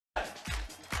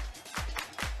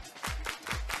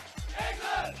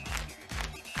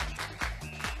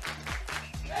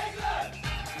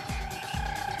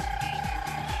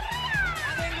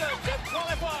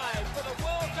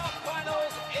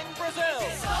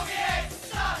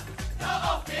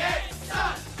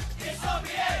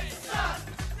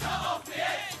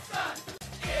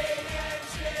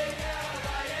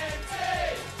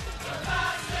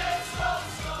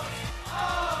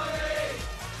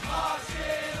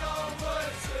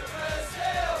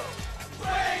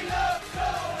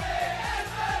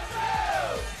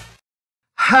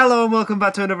Hello and welcome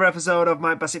back to another episode of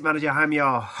My Bassett Manager. I'm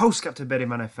your host, Captain Betty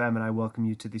Man FM, and I welcome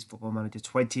you to this Football Manager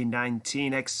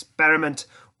 2019 experiment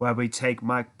where we take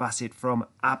Mike Bassett from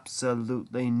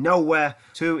absolutely nowhere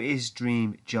to his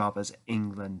dream job as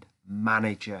England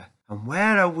manager. And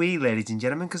where are we, ladies and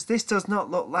gentlemen? Because this does not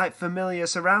look like familiar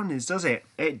surroundings, does it?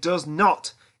 It does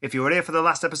not. If you were here for the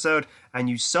last episode and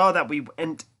you saw that we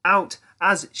went out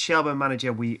as Shelbourne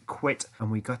manager, we quit and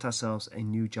we got ourselves a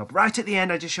new job. Right at the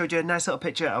end, I just showed you a nice little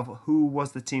picture of who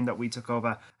was the team that we took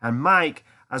over. And Mike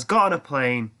has got on a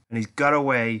plane and he's got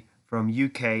away from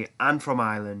UK and from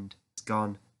Ireland. He's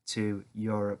gone to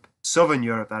Europe, Southern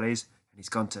Europe that is, and he's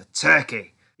gone to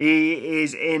Turkey. He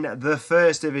is in the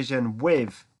first division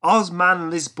with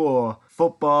Osmanlispor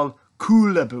Football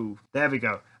Kulübü. There we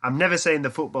go. I'm never saying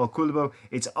the football Kulübü.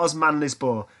 It's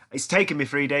Osmanlispor. It's taken me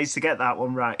 3 days to get that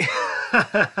one right.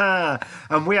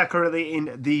 And we are currently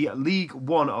in the League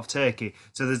One of Turkey.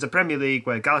 So there's the Premier League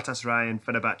where Galatasaray and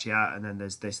Fenerbahce are, and then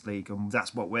there's this league, and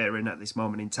that's what we're in at this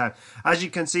moment in time. As you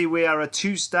can see, we are a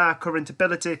 2-star current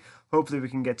ability. Hopefully we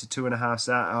can get to 2.5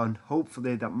 star, and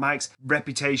hopefully that Mike's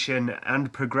reputation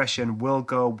and progression will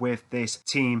go with this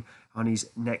team on his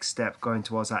next step going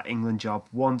towards that England job.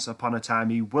 Once upon a time,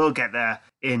 he will get there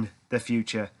in the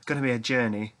future. It's going to be a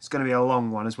journey. It's going to be a long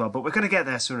one as well, but we're going to get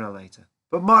there sooner or later.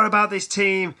 But more about this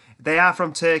team. They are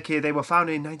from Turkey. They were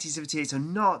founded in 1978, so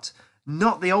not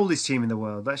the oldest team in the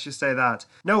world. Let's just say that.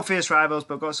 No fierce rivals,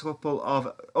 but got a couple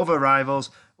of other rivals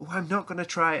who I'm not going to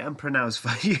try and pronounce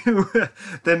for you.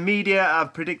 The media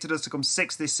have predicted us to come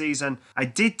 6th this season. I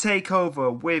did take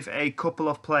over with a couple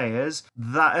of players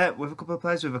with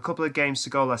a couple of games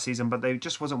to go last season, but they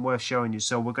just wasn't worth showing you.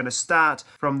 So we're going to start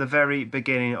from the very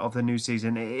beginning of the new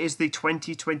season. It is the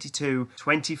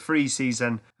 2022-23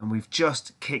 season, and we've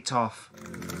just kicked off.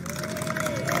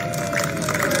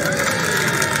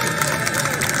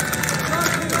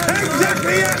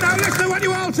 Exactly it. Now listen, I want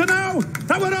you all to know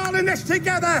that we're all in this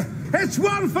together. It's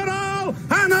one for all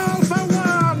and all for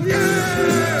one. Yeah!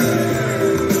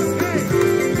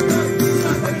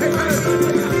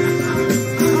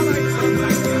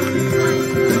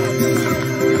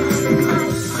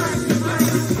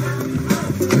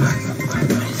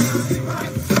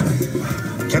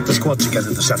 Get the squad together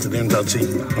this afternoon, Belty.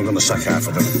 I'm going to sack half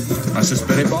of them. That's the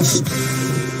spirit, boss.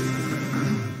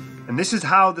 And this is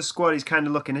how the squad is kind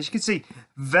of looking. As you can see,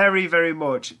 very, very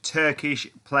much Turkish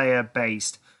player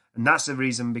based. And that's the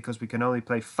reason, because we can only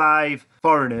play 5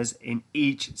 foreigners in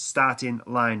each starting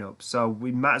lineup. So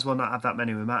we might as well not have that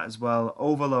many. We might as well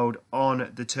overload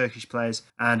on the Turkish players.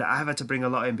 And I've had to bring a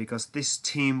lot in because this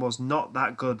team was not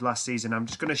that good last season. I'm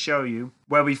just going to show you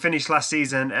where we finished last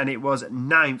season, and it was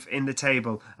 9th in the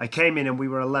table. I came in and we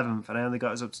were 11th, and I only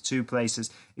got us up to 2 places.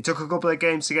 It took a couple of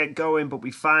games to get going, but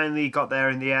we finally got there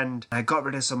in the end. I got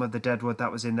rid of some of the deadwood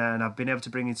that was in there, and I've been able to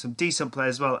bring in some decent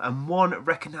players as well. And one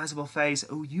recognisable face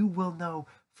who you will know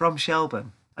from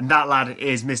Shelbourne. And that lad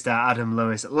is Mr. Adam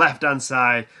Lewis, left-hand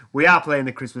side. We are playing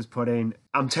the Christmas pudding.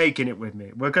 I'm taking it with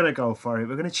me. We're going to go for it.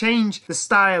 We're going to change the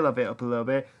style of it up a little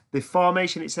bit. The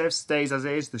formation itself stays as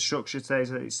it is. The structure stays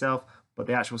as itself. But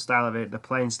the actual style of it, the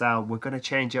playing style, we're going to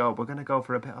change it up. We're going to go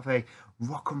for a bit of a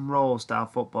rock and roll style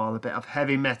football, a bit of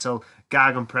heavy metal,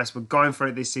 Gargan press. We're going for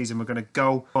it this season. We're going to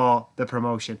go for the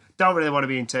promotion. Don't really want to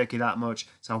be in Turkey that much,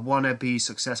 so I want to be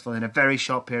successful in a very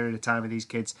short period of time with these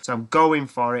kids. So I'm going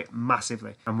for it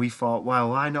massively. And we thought, well,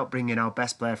 why not bring in our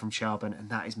best player from Shelbourne? And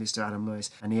that is Mr. Adam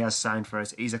Lewis. And he has signed for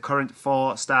us. He's a current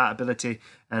 4-star ability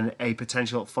and a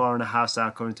potential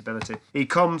 4.5-star current ability. He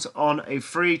comes on a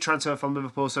free transfer from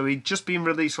Liverpool, so he'd just been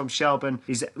released from Shelbourne.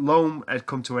 His loan had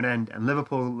come to an end, and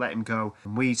Liverpool let him go,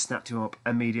 and we snapped him up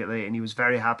immediately, and he was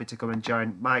very happy to come and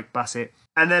join Mike Bassett.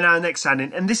 And then our next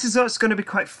signing, and this is what's going to be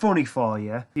quite funny for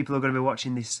you, people are going to be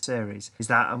watching this series, is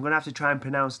that I'm going to have to try and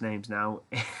pronounce names now.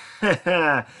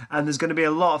 And there's going to be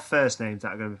a lot of first names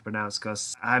that are going to be pronounced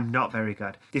because I'm not very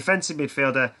good. Defensive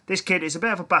midfielder, this kid is a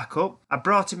bit of a backup. I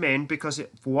brought him in because,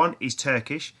 for one, he's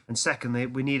Turkish, and secondly,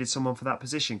 we needed someone for that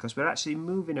position because we're actually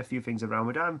moving a few things around.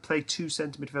 We don't play 2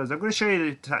 centre midfielders. I'm going to show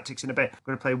you the tactics in a bit. I'm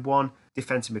going to play 1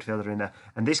 defensive midfielder in there,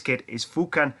 and this kid is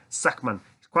Furkan Sakman.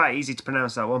 Quite easy to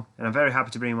pronounce that one, and I'm very happy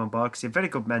to bring him on board because he has very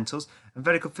good mentals and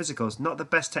very good physicals. Not the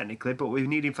best technically, but we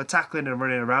need him for tackling and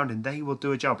running around, and they will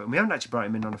do a job. And we haven't actually brought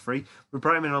him in on a free. We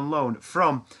brought him in on loan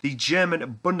from the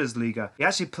German Bundesliga. He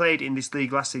actually played in this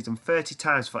league last season 30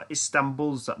 times for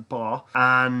Istanbulspor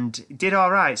and did all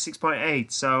right,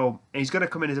 6.8. So he's going to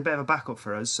come in as a bit of a backup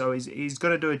for us. So he's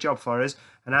going to do a job for us,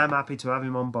 and I'm happy to have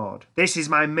him on board. This is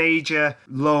my major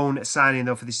loan signing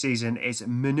though for this season. It's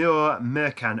Minur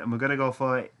Merkan, and we're going to go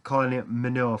for calling him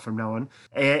Minur from now on.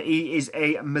 He is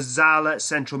a Mazzali Gala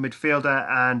central midfielder,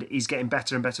 and he's getting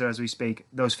better and better as we speak.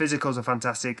 Those physicals are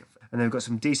fantastic, and they've got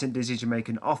some decent decision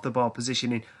making, off the ball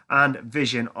positioning and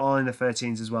vision, all in the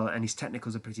 13s as well, and his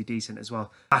technicals are pretty decent as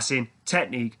well. Passing,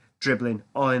 technique, dribbling,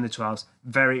 all in the 12s.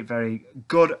 Very, very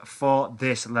good for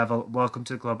this level. Welcome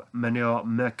to the club, Manur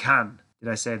Merkan. Did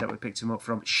I say that we picked him up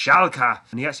from Schalke?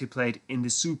 And he actually played in the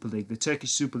Super League, the Turkish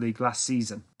Super League last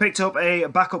season. Picked up a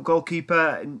backup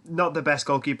goalkeeper, not the best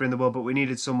goalkeeper in the world, but we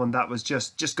needed someone that was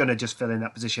just going to fill in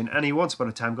that position. And he once upon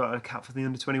a time got a cap for the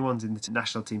under-21s in the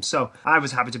national team. So I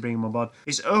was happy to bring him on board.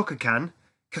 It's Okakan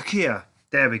Kakia.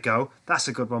 There we go. That's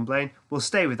a good one, Blaine. We'll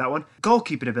stay with that one.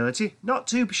 Goalkeeping ability, not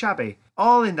too shabby.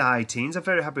 All in the high teens. I'm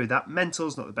very happy with that.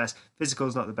 Mental's not the best.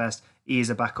 Physical's not the best. He is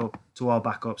a backup to all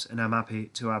backups, and I'm happy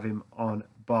to have him on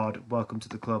board. Welcome to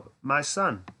the club, my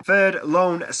son. Third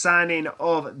loan signing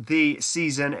of the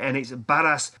season, and it's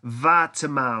Baras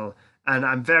Vatamal. And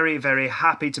I'm very, very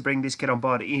happy to bring this kid on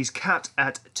board. He's capped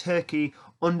at Turkey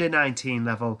under-19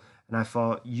 level, and I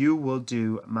thought, you will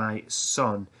do, my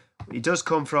son. He does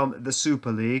come from the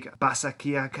Super League.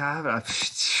 Basakiaka.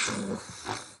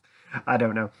 I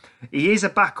don't know. He is a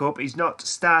backup. He's not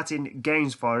starting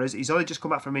games for us. He's only just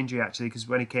come back from injury, actually, because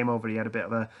when he came over, he had a bit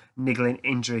of a niggling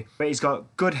injury. But he's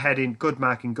got good heading, good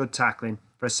marking, good tackling.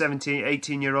 For a 17,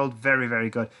 18-year-old, very,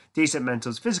 very good. Decent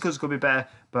mentals. Physicals could be better,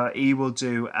 but he will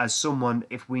do as someone,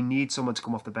 if we need someone to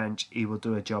come off the bench, he will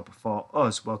do a job for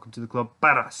us. Welcome to the club,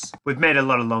 Baras. We've made a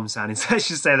lot of loan signings, let's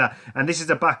just say that. And this is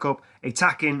a backup,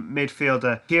 attacking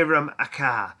midfielder, Hiram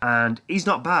Akar. And he's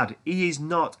not bad. He is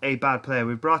not a bad player.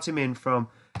 We've brought him in from...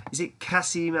 Is it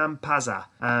Kasimampaza?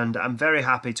 And I'm very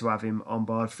happy to have him on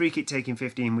board. Free kick taking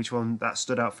 15, which one that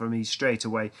stood out for me straight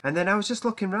away. And then I was just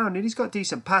looking around, and he's got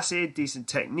decent passing, decent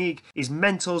technique. His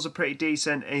mentals are pretty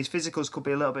decent, and his physicals could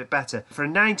be a little bit better. For a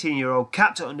 19-year-old,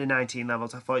 capped at under 19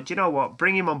 levels, I thought, do you know what?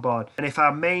 Bring him on board. And if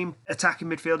our main attacking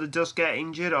midfielder does get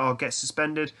injured or get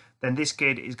suspended, then this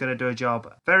kid is going to do a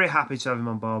job. Very happy to have him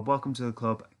on board. Welcome to the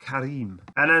club, Karim.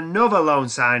 And another loan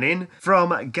signing from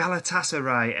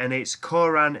Galatasaray, and it's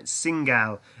Koran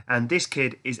Singal. And this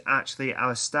kid is actually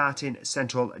our starting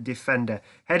central defender.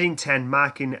 Heading 10,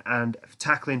 marking and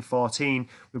tackling 14.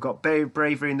 We've got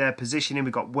bravery in there, positioning.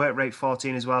 We've got work rate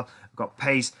 14 as well. We've got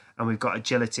pace, and we've got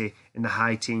agility in the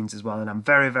high teens as well. And I'm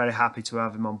very, very happy to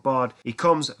have him on board. He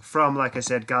comes from, like I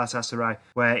said, Galatasaray,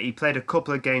 where he played a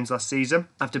couple of games last season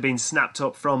after being snapped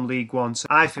up from League One. So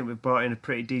I think we've brought in a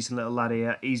pretty decent little lad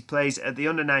here. He plays at the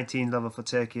under-19 level for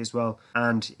Turkey as well,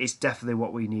 and it's definitely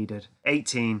what we needed.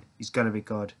 18, he's going to be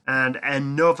good. And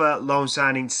another loan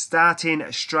signing,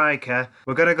 starting striker.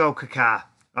 We're going to go Kaká.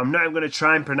 I'm not even going to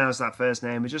try and pronounce that first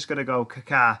name. We're just going to go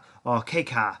Kaká or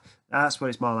Keka. That's what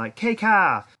it's more like.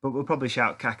 Keka. But we'll probably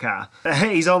shout Kaká.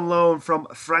 He's on loan from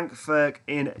Frankfurt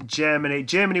in Germany.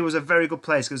 Germany was a very good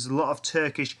place because there's a lot of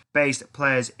Turkish-based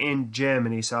players in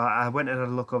Germany. So I went and had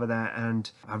a look over there,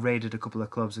 and I raided a couple of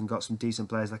clubs and got some decent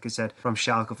players, like I said, from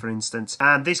Schalke, for instance.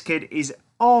 And this kid is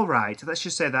all right. Let's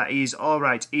just say that he's all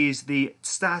right. He's the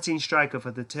starting striker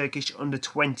for the Turkish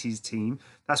under-20s team.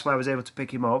 That's why I was able to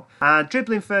pick him up. And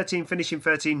dribbling 13, finishing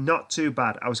 13, not too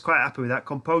bad. I was quite happy with that.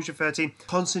 Composure 13,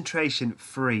 concentration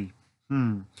 3.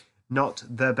 Not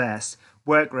the best.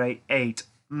 Work rate 8.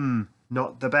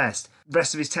 Not the best.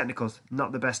 Rest of his technicals,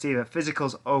 not the best either.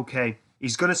 Physicals, okay.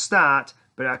 He's going to start,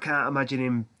 but I can't imagine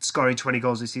him scoring 20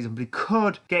 goals this season. But he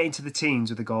could get into the teens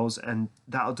with the goals, and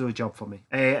that'll do a job for me.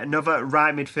 Another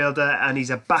right midfielder, and he's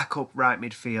a backup right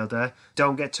midfielder.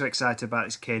 Don't get too excited about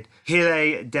this kid.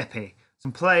 Hile Depe.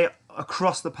 Can play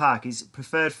across the park. His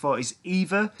preferred foot is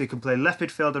either. He can play left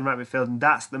midfield and right midfield, and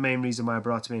that's the main reason why I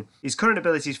brought him in. His current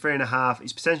ability is 3.5.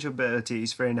 His potential ability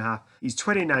is 3.5. He's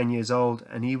 29 years old,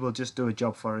 and he will just do a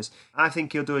job for us. I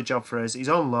think he'll do a job for us. He's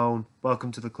on loan.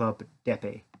 Welcome to the club,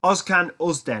 Depe. Özkan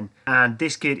Uzden, and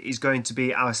this kid is going to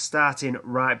be our starting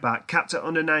right back. Capped at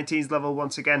under-19s level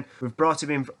once again. We've brought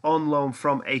him in on loan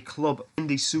from a club in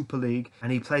the Super League,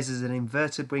 and he plays as an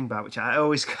inverted wing back, which I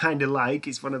always kind of like.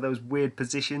 It's one of those weird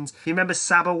positions. You remember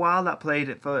Sabawal that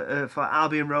played for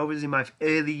Albion Rovers in my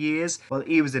early years? Well,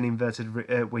 he was an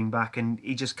inverted wing back, and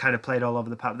he just kind of played all over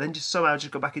the park. Then just somehow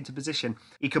just got back into position.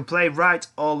 He can play right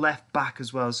or left back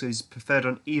as well, so he's preferred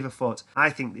on either foot. I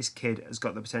think this kid has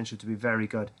got the potential to be very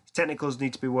good. His technicals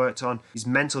need to be worked on. His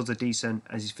mentals are decent,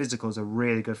 and his physicals are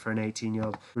really good for an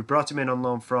 18-year-old. We brought him in on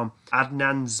loan from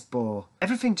Adnanspor.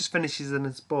 Everything just finishes in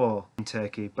a spore in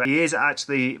Turkey, but he is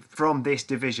actually from this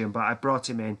division, but I brought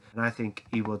him in, and I think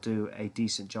he will do a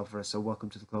decent job for us. So welcome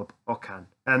to the club, Okan.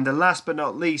 And the last but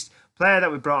not least, player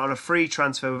that we brought on a free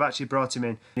transfer, we've actually brought him in,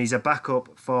 and he's a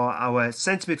backup for our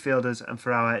centre midfielders and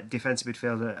for our defensive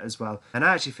midfielder as well. And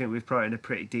I actually think we've brought in a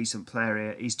pretty decent player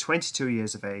here. He's 22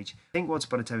 years of age. I think once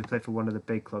upon a time he played for one of the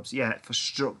big clubs, for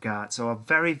Stuttgart. So I'm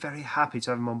very, very happy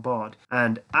to have him on board,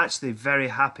 and actually very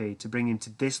happy to bring him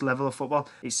to this level of football.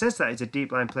 It says that he's a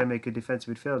deep line playmaker,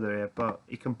 defensive midfielder here, but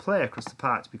he can play across the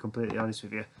park, to be completely honest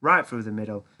with you, right through the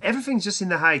middle. Everything's just in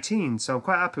the high teens, so I'm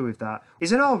quite happy with that.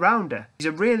 He's an all-rounder. He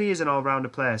really is an all-rounder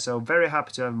player, so very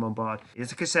happy to have him on board.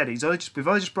 Like I said, we've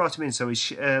only just brought him in, so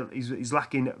he's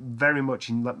lacking very much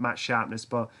in match sharpness,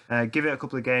 but give it a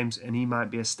couple of games and he might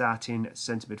be a starting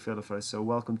centre midfielder for us, so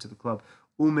welcome to the club.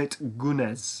 Umit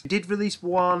Gunes. We did release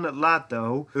one lad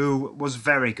though who was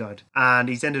very good, and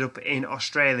he's ended up in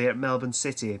Australia at Melbourne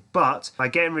City, but by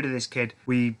getting rid of this kid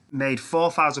we made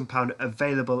 £4,000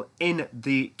 available in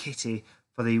the kitty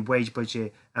for the wage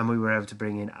budget, and we were able to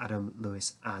bring in Adam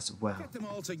Lewis as well. Get them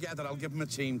all together, I'll give them a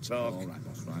team talk. All right,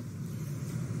 that's right.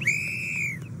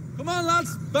 Come on,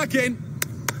 lads, back in.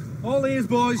 All ears,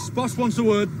 boys. Boss wants a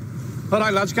word. All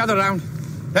right, lads, gather round.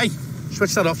 Hey,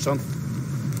 switch that off, son.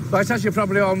 Right, as you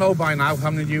probably all know by now,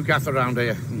 I'm the new gaffer around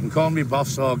here. You can call me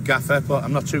boss or gaffer, but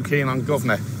I'm not too keen on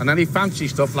governor. And any fancy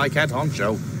stuff like head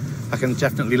honcho, I can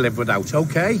definitely live without,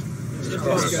 okay?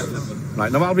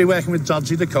 Right, now I'll be working with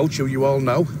Doddsy, the coach, who you all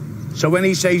know. So when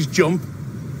he says jump,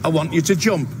 I want you to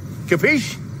jump.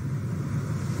 Capiche?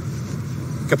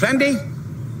 Caprendi?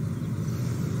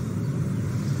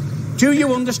 Do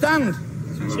you understand?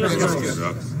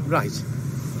 Right.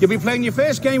 You'll be playing your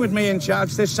first game with me in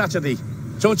charge this Saturday.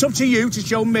 So it's up to you to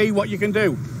show me what you can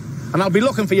do. And I'll be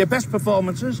looking for your best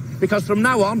performances, because from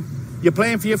now on, you're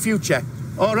playing for your future.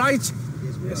 All right?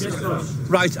 Yes,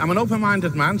 right, I'm an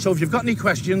open-minded man, so if you've got any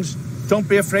questions, don't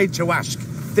be afraid to ask.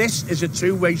 This is a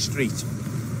two-way street.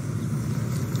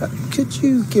 Could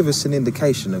you give us an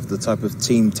indication of the type of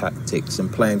team tactics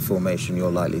and playing formation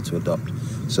you're likely to adopt,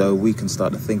 so we can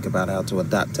start to think about how to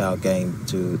adapt our game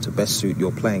to best suit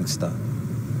your playing style?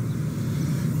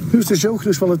 Who's the joke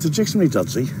who swallowed the dictionary,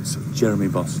 Doddsy? Jeremy,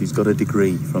 boss. He's got a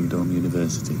degree from Durham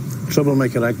University.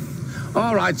 Troublemaker, eh?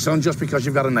 All right, son, just because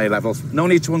you've got an A-level. No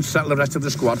need to unsettle the rest of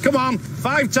the squad. Come on,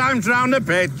 5 times round the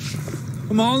pitch.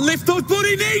 Come on, lift those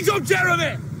bloody knees up,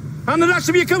 Jeremy! And the rest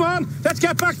of you, come on. Let's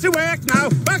get back to work now.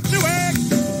 Back to work.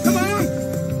 Come on.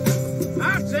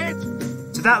 That's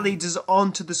it. So that leads us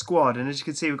on to the squad, and as you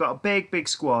can see we've got a big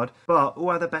squad, but who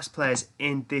are the best players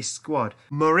in this squad?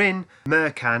 Marin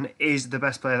Mercan is the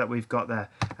best player that we've got there,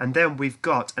 and then we've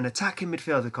got an attacking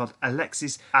midfielder called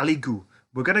Alexis Aligu.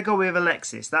 We're going to go with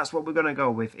Alexis. That's what we're going to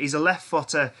go with. He's a left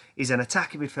footer, he's an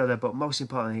attacking midfielder, but most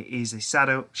importantly, he's a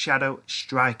shadow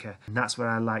striker. And that's what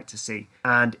I like to see.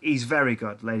 And he's very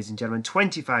good, ladies and gentlemen.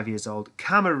 25 years old,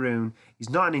 Cameroon. He's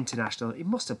not an international. He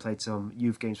must have played some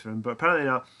youth games for him, but apparently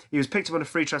not. He was picked up on a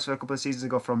free transfer a couple of seasons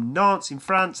ago from Nantes in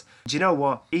France. Do you know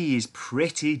what? He is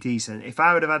pretty decent. If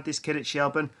I would have had this kid at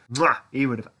Shelburne, he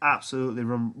would have absolutely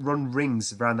run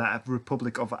rings around that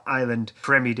Republic of Ireland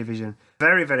Premier Division.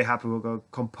 Very, very happy with go.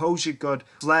 Composure good,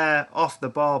 flair, off the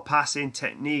ball, passing,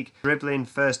 technique, dribbling,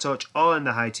 first touch, all in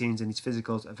the high teens, and his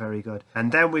physicals are very good.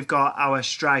 And then we've got our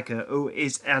striker, who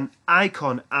is an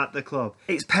icon at the club.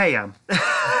 It's Payam.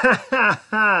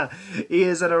 He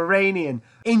is an Iranian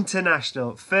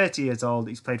international, 30 years old.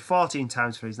 He's played 14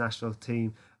 times for his national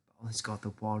team. Only scored the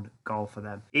 1 goal for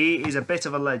them. He is a bit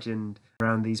of a legend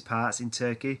around these parts in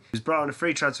Turkey. He was brought on a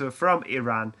free transfer from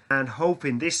Iran, and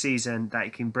hoping this season that he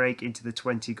can break into the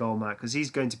 20 goal mark, because he's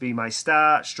going to be my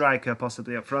star striker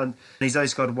possibly up front, and he's only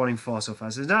scored 1 in 4 so far,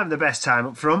 so he's not having the best time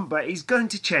up front, but he's going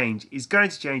to change. He's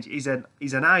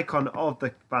an icon of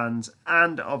the fans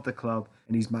and of the club,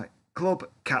 and he's my club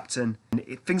captain, and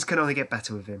things can only get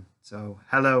better with him. So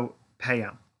hello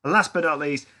Payam. And last but not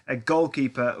least, a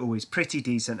goalkeeper who is pretty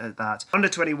decent at that. Under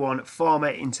 21, former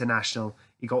international.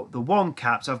 He got the 1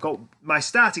 cap. So I've got my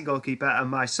starting goalkeeper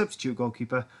and my substitute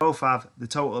goalkeeper. Both have the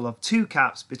total of 2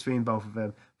 caps between both of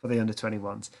them for the under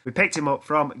 21s. We picked him up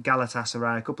from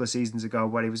Galatasaray a couple of seasons ago,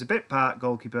 where he was a bit part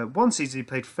goalkeeper. One season he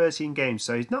played 13 games,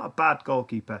 so he's not a bad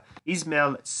goalkeeper.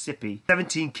 Ismail Sipi,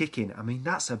 17 kicking. I mean,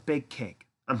 that's a big kick.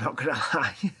 I'm not going to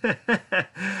lie.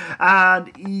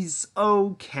 And he's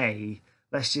okay.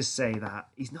 Let's just say that.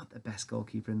 He's not the best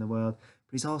goalkeeper in the world,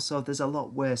 but he's also, there's a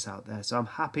lot worse out there. So I'm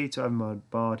happy to have him on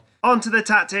board. On to the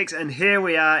tactics, and here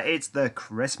we are. It's the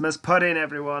Christmas pudding,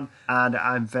 everyone. And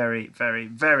I'm very, very,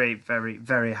 very, very,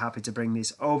 very happy to bring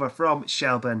this over from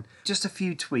Shelburne. Just a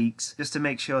few tweaks, just to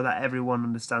make sure that everyone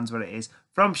understands what it is.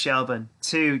 From Shelburne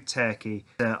to Turkey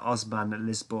to Osman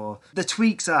Lisboa. The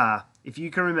tweaks are, if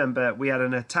you can remember, we had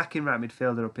an attacking right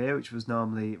midfielder up here, which was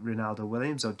normally Ronaldo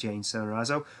Williams or Jane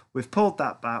Sonorazzo. We've pulled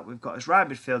that back. We've got his right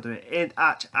midfielder in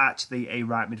actually a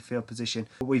right midfield position.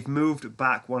 But we've moved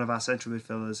back one of our central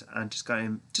midfielders and just got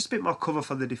him just a bit more cover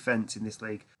for the defence in this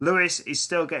league. Lewis is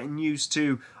still getting used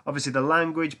to, obviously, the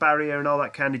language barrier and all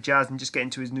that kind of jazz, and just getting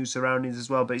to his new surroundings as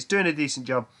well. But he's doing a decent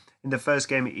job. In the first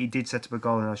game, he did set up a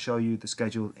goal, and I'll show you the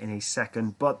schedule in a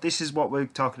second. But this is what we're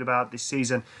talking about this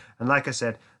season. And like I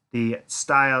said, the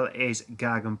style is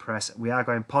Gegenpress. We are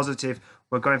going positive.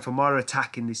 We're going for more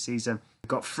attacking this season. We've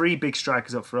got 3 big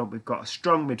strikers up front. We've got a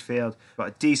strong midfield. We've got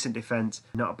a decent defence.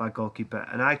 Not a bad goalkeeper.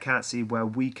 And I can't see where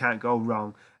we can't go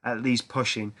wrong, at least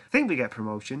pushing. I think we get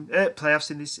promotion.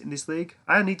 Playoffs in this league.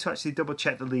 I need to actually double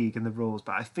check the league and the rules,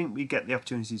 but I think we get the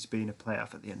opportunity to be in a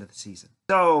playoff at the end of the season.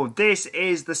 So this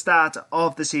is the start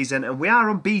of the season, and we are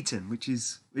unbeaten, which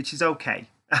is okay.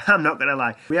 I'm not going to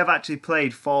lie. We have actually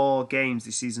played 4 games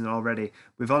this season already.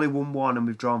 We've only won 1 and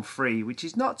we've drawn 3, which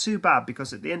is not too bad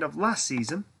because at the end of last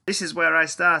season, this is where I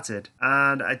started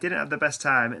and I didn't have the best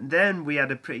time. And then we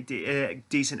had a pretty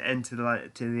decent end to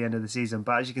the end of the season.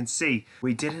 But as you can see,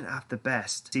 we didn't have the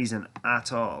best season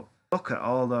at all. Look at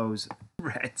all those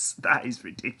reds. That is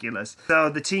ridiculous. So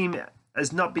the team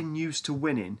has not been used to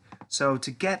winning. So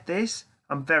to get this,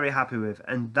 I'm very happy with,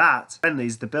 and that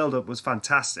friendlies, the build-up was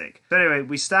fantastic. So anyway,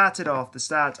 we started off the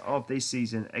start of this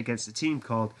season against a team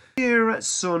called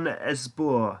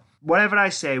Giresunspor. Whatever I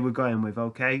say, we're going with,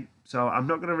 okay? So I'm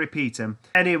not going to repeat them.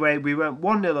 Anyway, we went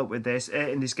 1-0 up with this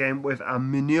in this game with a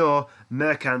Minor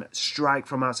Mercan strike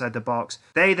from outside the box.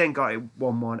 They then got it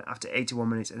 1-1 after 81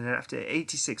 minutes, and then after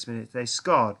 86 minutes, they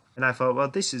scored. And I thought, well,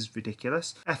 this is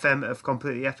ridiculous. FM have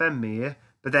completely FM'd me here.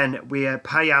 But then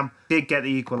Payam did get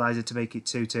the equaliser to make it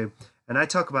 2-2. And I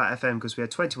talk about FM because we had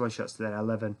 21 shots to their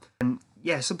 11. And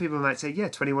yeah, some people might say, yeah,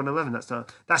 21-11,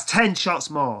 that's 10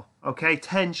 shots more. Okay,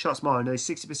 10 shots more. Nearly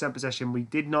 60% possession. We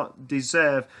did not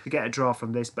deserve to get a draw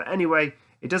from this. But anyway,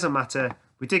 it doesn't matter.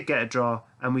 We did get a draw,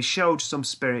 and we showed some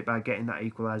spirit by getting that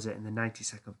equaliser in the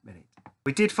 92nd minute.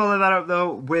 We did follow that up,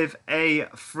 though, with a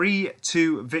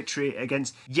 3-2 victory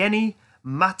against Yeni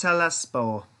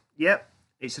Malatyaspor. Yep.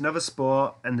 It's another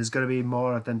sport, and there's going to be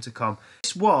more of them to come.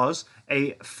 This was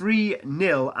a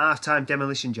 3-0 half-time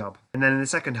demolition job. And then in the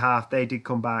second half, they did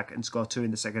come back and score 2 in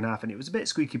the second half. And it was a bit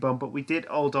squeaky bum, but we did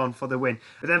hold on for the win.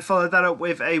 We then followed that up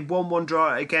with a 1-1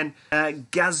 draw again.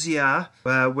 Gazia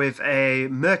with a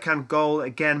Mercan goal.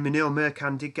 Again, Manil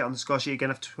Mercan did get on the score sheet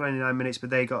again after 29 minutes, but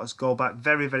they got us goal back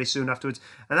very, very soon afterwards.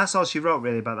 And that's all she wrote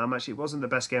really about that match. It wasn't the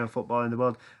best game of football in the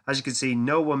world. As you can see,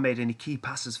 no one made any key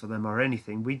passes for them or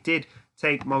anything. We did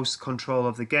take most control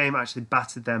of the game, actually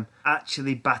battered them. I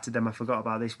forgot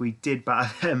about this. We did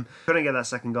batter them. Couldn't get that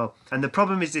second goal. And the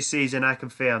problem is this season, I can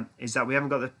feel, is that we haven't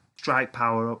got the strike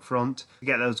power up front to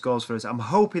get those goals for us. I'm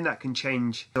hoping that can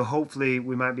change. So hopefully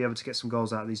we might be able to get some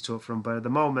goals out of these 2 up front. But at the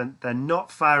moment, they're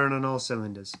not firing on all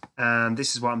cylinders. And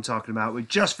this is what I'm talking about. We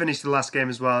just finished the last game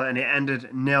as well, and it ended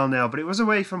 0-0. But it was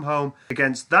away from home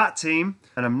against that team.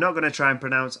 And I'm not going to try and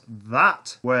pronounce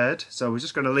that word. So we're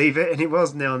just going to leave it. And it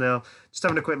was 0-0. Just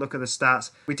having a quick look at the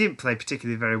stats. We didn't play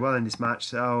particularly very well in this match,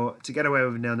 so to get away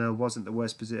with 0-0 wasn't the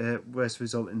worst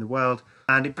result in the world.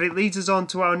 But it leads us on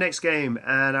to our next game,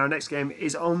 and our next game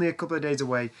is only a couple of days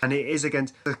away, and it is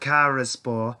against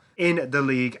Sakaryaspor in the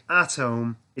league at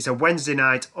home. It's a Wednesday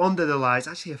night under the lights,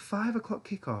 actually a 5 o'clock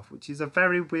kickoff, which is a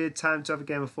very weird time to have a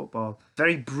game of football.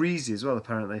 Very breezy as well,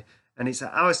 apparently. And it's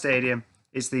at our stadium.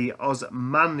 It's the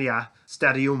Osmania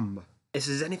Stadium. If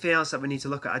there's anything else that we need to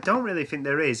look at, I don't really think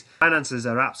there is. Finances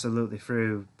are absolutely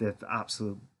through the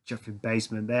absolute jumping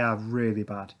basement. They are really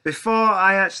bad. Before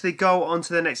I actually go on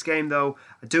to the next game, though,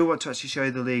 I do want to actually show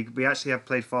you the league. We actually have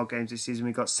played 4 games this season.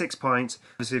 We got 6 points,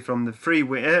 obviously from the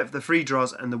 3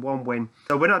 draws and the 1 win.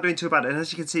 So we're not doing too bad. And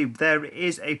as you can see, there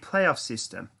is a playoff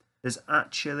system. There's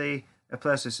actually a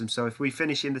playoff system. So if we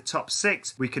finish in the top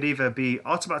 6, we could either be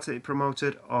automatically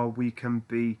promoted or we can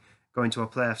be going to a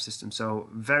playoff system. So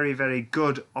very, very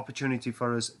good opportunity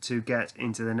for us to get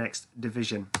into the next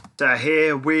division. So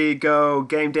here we go.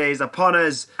 Game day is upon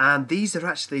us. And these are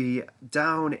actually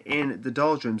down in the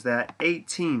doldrums. They're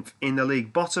 18th in the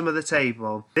league, bottom of the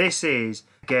table. This is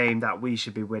a game that we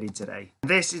should be winning today.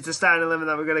 This is the starting 11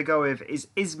 that we're going to go with. Is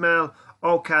Ismail,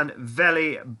 Okan,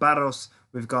 Veli, Barros.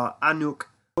 We've got Anuk,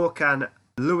 Okan,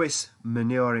 Lewis,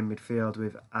 Manure in midfield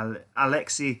with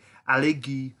Alexi,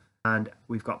 Aligi, and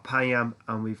we've got Payam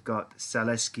and we've got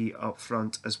Zaleski up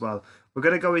front as well. We're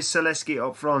going to go with Seleski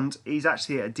up front. He's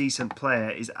actually a decent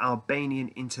player. He's Albanian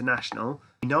international.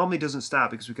 He normally doesn't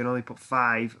start because we can only put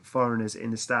 5 foreigners in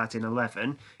the starting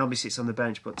 11. He normally sits on the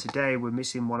bench, but today we're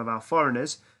missing one of our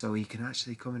foreigners, so he can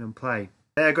actually come in and play.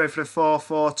 They're going for a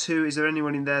 4-4-2. Is there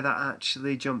anyone in there that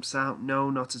actually jumps out? No,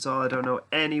 not at all. I don't know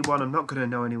anyone. I'm not going to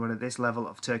know anyone at this level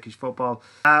of Turkish football.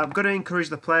 I'm going to encourage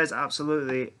the players,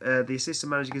 absolutely. The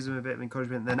assistant manager gives them a bit of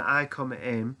encouragement. Then I come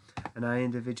in and I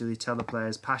individually tell the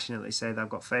players, passionately say that I've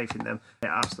got faith in them. They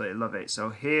absolutely love it. So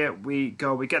here we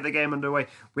go. We get the game underway.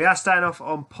 We are starting off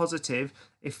on positive.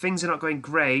 If things are not going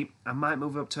great, I might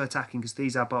move up to attacking because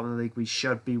these are bottom of the league. We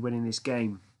should be winning this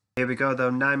game. Here we go though,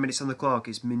 9 minutes on the clock.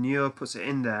 It's Munir, puts it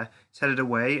in there. It's headed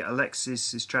away.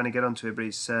 Alexis is trying to get onto it, but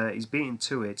he's beaten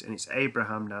to it. And it's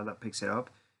Abraham now that picks it up.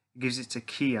 He gives it to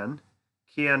Kian.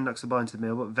 Kian knocks the ball into the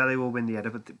middle, but Veli will win the header.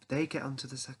 But they get onto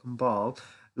the second ball.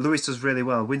 Lewis does really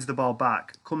well, wins the ball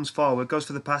back, comes forward, goes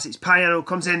for the pass. It's Payan who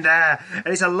comes in there. And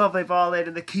it's a lovely ball in,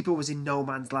 and the keeper was in no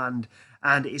man's land.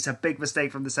 And it's a big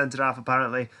mistake from the centre half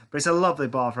apparently. But it's a lovely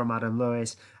ball from Adam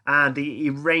Lewis. And the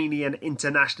Iranian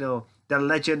international, the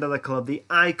legend of the club, the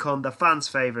icon, the fans'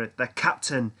 favourite, the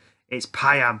captain, it's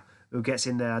Payam who gets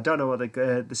in there. I don't know what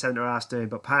the centre half's doing,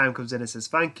 but Payam comes in and says,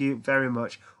 thank you very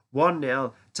much.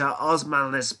 1-0 to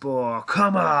Osmanlispor.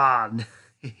 Come on!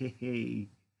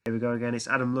 Here we go again. It's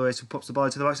Adam Lewis who pops the ball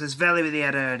into the box. There's Veli with the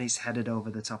header, and he's headed over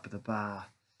the top of the bar.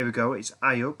 Here we go. It's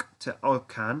Ayuk to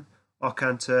Okan.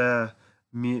 Okan to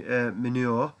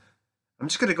Munir. I'm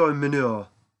just going to go in Munir.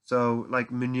 So, like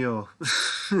Munir.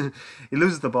 He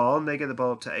loses the ball, and they get the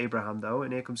ball up to Abraham, though.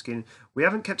 And here comes Keenan. We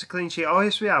haven't kept a clean sheet. Oh,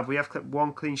 yes, we have. We have kept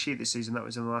 1 clean sheet this season. That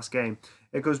was in the last game.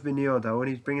 Here goes Munir, though, and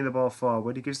he's bringing the ball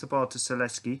forward. He gives the ball to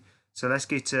Seleski.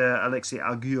 Seleski to Alexi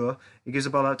Agur. He gives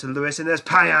the ball out to Lewis, and there's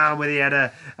Payam with the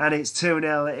header, and it's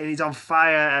 2-0, and he's on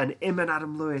fire, and him and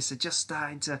Adam Lewis are just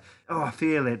starting to, oh, I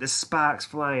feel it, the sparks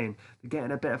flying. They're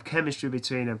getting a bit of chemistry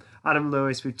between them. Adam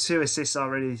Lewis with 2 assists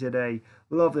already today.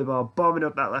 Lovely ball, bombing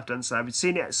up that left-hand side. We've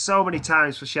seen it so many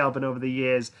times for Shelburne over the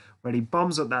years, where he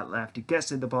bombs up that left, he gets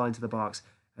the ball into the box,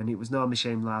 and it was normally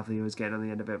Shane Lavely who was getting on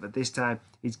the end of it, but this time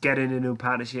he's getting a new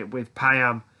partnership with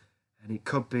Payam. And it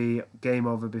could be game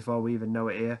over before we even know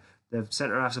it here. The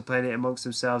centre-halves are playing it amongst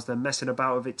themselves. They're messing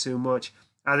about with it too much.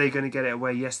 Are they going to get it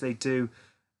away? Yes, they do.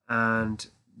 And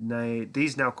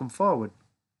these now come forward.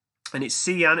 And it's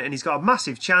Sian, and he's got a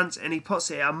massive chance, and he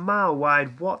puts it a mile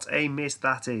wide. What a miss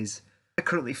that is. They're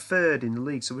currently 3rd in the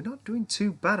league, so we're not doing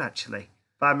too bad, actually.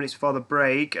 5 minutes before the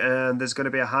break, and there's going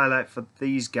to be a highlight for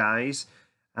these guys.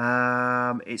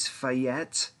 It's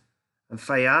Fayette. And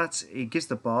Fayat, he gives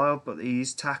the ball, but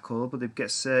he's tackled, but he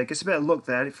gets a bit of luck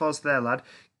there. It falls to their lad.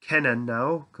 Kenan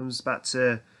now comes back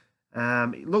to,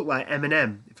 it looked like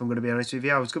Eminem, if I'm going to be honest with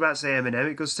you. I was about to say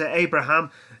Eminem. It goes to Abraham,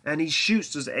 and he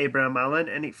shoots, does Abraham Allen,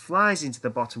 and it flies into the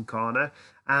bottom corner.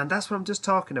 And that's what I'm just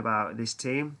talking about, this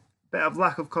team. Bit of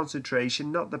lack of concentration,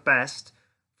 not the best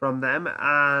from them.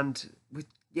 And,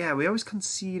 we always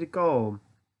concede a goal.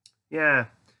 Yeah.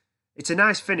 It's a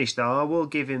nice finish, though. I will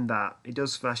give him that. He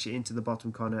does flash it into the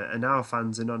bottom corner, and our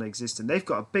fans are non-existent. They've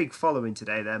got a big following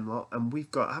today, them lot, and we've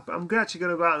got... I'm actually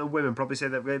going to go out on the women, probably say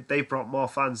that they've brought more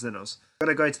fans than us. I'm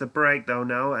going to go into the break, though,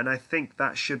 now, and I think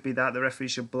that should be that. The referee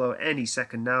should blow any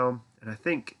second now, and I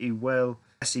think he will.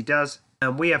 Yes, he does.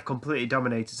 And we have completely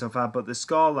dominated so far, but the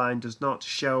scoreline does not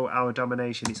show our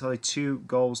domination. It's only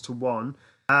 2-1.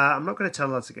 I'm not going to tell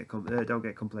lads to don't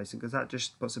get complacent, because that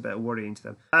just puts a bit of worry into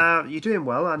them. You're doing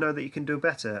well. I know that you can do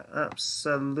better.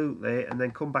 Absolutely. And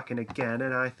then come back in again,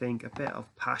 and I think a bit of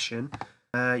passion.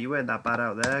 You weren't that bad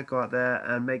out there. Go out there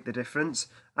and make the difference.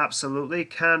 Absolutely.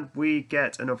 Can we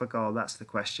get another goal? That's the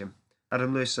question.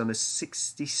 Adam Lewis on a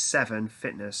 67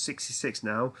 fitness. 66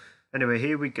 now. Anyway,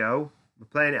 here we go. We're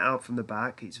playing it out from the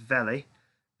back. It's Veli.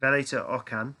 Veli to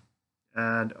Okan.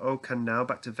 And Okan now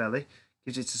back to Veli.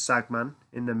 Gives it to Sagman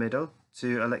in the middle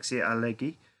to Alexia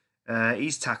Alegi.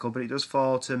 He's tackled, but it does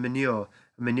fall to Munir.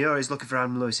 And Munir is looking for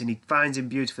Adam Lewis, and he finds him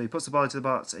beautifully. He puts the ball into the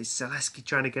box. It's Zaleski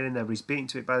trying to get in there, but he's beaten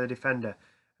to it by the defender.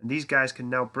 And these guys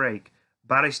can now break.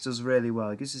 Barris does really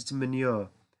well. He gives it to Munir.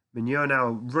 Munir now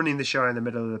running the show in the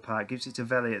middle of the park. Gives it to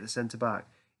Veli at the centre-back.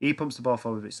 He pumps the ball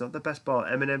forward, but it's not the best ball.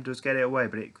 Eminem does get it away,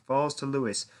 but it falls to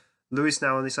Lewis. Lewis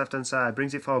now on this left-hand side.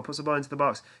 Brings it forward, puts the ball into the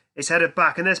box. It's headed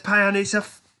back, and there's Payan. It's a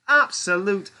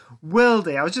absolute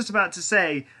worldie. I was just about to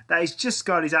say that he's just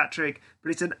got his hat-trick,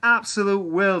 but it's an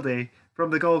absolute worldie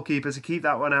from the goalkeeper to keep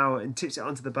that one out and tips it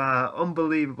onto the bar.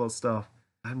 Unbelievable stuff.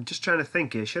 I'm just trying to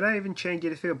think here. Should I even change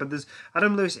anything? But there's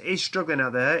Adam Lewis is struggling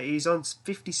out there. He's on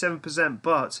 57%,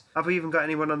 but have we even got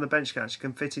anyone on the bench that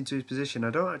can fit into his position? I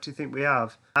don't actually think we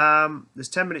have. There's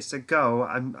 10 minutes to go.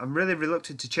 I'm really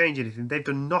reluctant to change anything. They've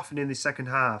done nothing in the second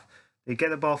half. They get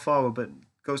the ball forward, but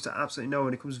goes to absolutely nowhere.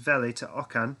 When it comes Veli to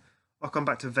Okan. Okan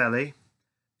back to Veli.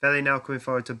 Veli now coming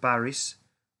forward to Barris.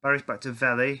 Barris back to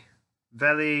Veli.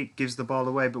 Veli gives the ball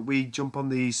away, but we jump on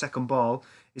the second ball.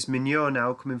 It's Mignot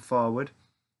now coming forward.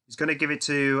 He's going to give it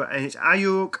to, and it's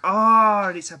Ayuk. Oh,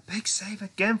 and it's a big save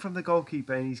again from the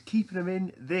goalkeeper, and he's keeping him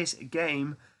in this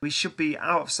game. We should be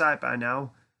out of sight by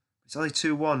now. It's only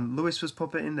 2-1. Lewis was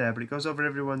popping in there, but it goes over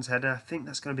everyone's head, and I think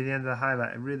that's going to be the end of the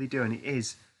highlight. I really do, and it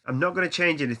is. I'm not going to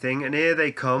change anything, and here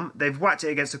they come. They've whacked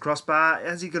it against the crossbar.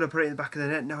 Is he going to put it in the back of the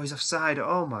net? No, he's offside.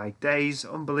 Oh, my days.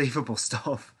 Unbelievable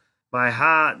stuff. My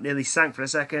heart nearly sank for a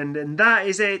second, and that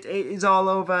is it. It is all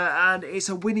over, and it's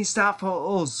a winning start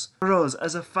for us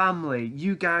as a family.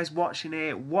 You guys watching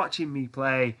it, watching me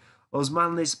play. Us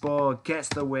Manly Sport gets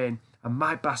the win, and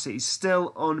my Bassett is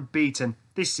still unbeaten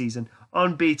this season.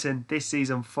 Unbeaten this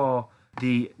season for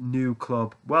the new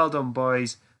club. Well done,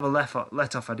 boys.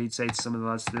 Let off, I did say to some of the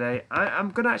lads today.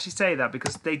 I'm going to actually say that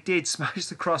because they did smash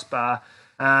the crossbar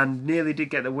and nearly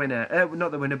did get the winner. Not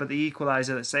the winner, but the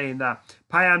equaliser. That's saying that.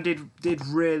 Payam did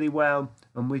really well,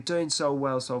 and we're doing so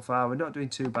well so far. We're not doing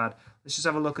too bad. Let's just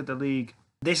have a look at the league.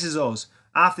 This is us.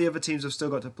 Half the other teams have still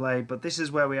got to play, but this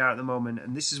is where we are at the moment,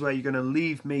 and this is where you're going to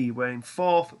leave me. We're in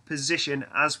 4th position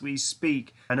as we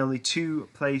speak, and only 2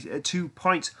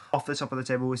 points off the top of the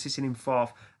table. We're sitting in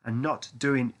 4th and not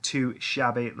doing too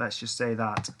shabby, let's just say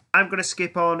that. I'm going to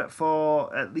skip on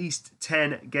for at least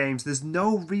 10 games. There's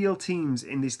no real teams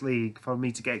in this league for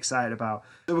me to get excited about.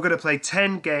 So we're going to play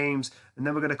 10 games, and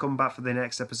then we're going to come back for the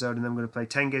next episode, and then we're going to play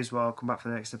 10 games while I'll come back for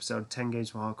the next episode, 10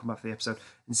 games while I'll come back for the episode,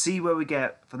 and see where we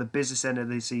get for the business end of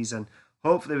the season.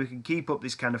 Hopefully we can keep up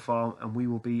this kind of form, and we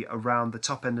will be around the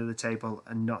top end of the table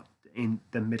and not in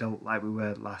the middle like we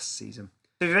were last season.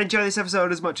 So if you've enjoyed this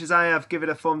episode as much as I have, give it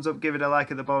a thumbs up, give it a like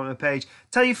at the bottom of the page.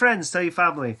 Tell your friends, tell your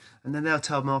family, and then they'll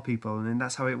tell more people, and then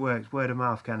that's how it works, word of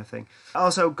mouth kind of thing.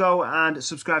 Also, go and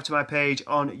subscribe to my page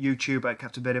on YouTube at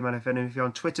Captain Birdieman FM, and if you're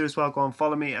on Twitter as well, go and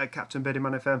follow me at Captain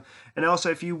Birdieman FM. And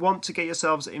also, if you want to get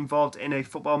yourselves involved in a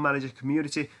Football Manager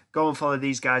community, go and follow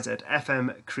these guys at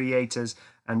FM Creators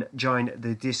and join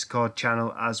the Discord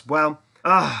channel as well.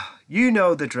 You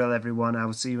know the drill, everyone. I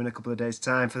will see you in a couple of days'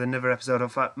 time for another episode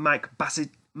of Mike Bassett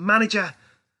Manager.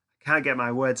 I can't get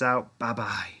my words out.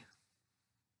 Bye-bye.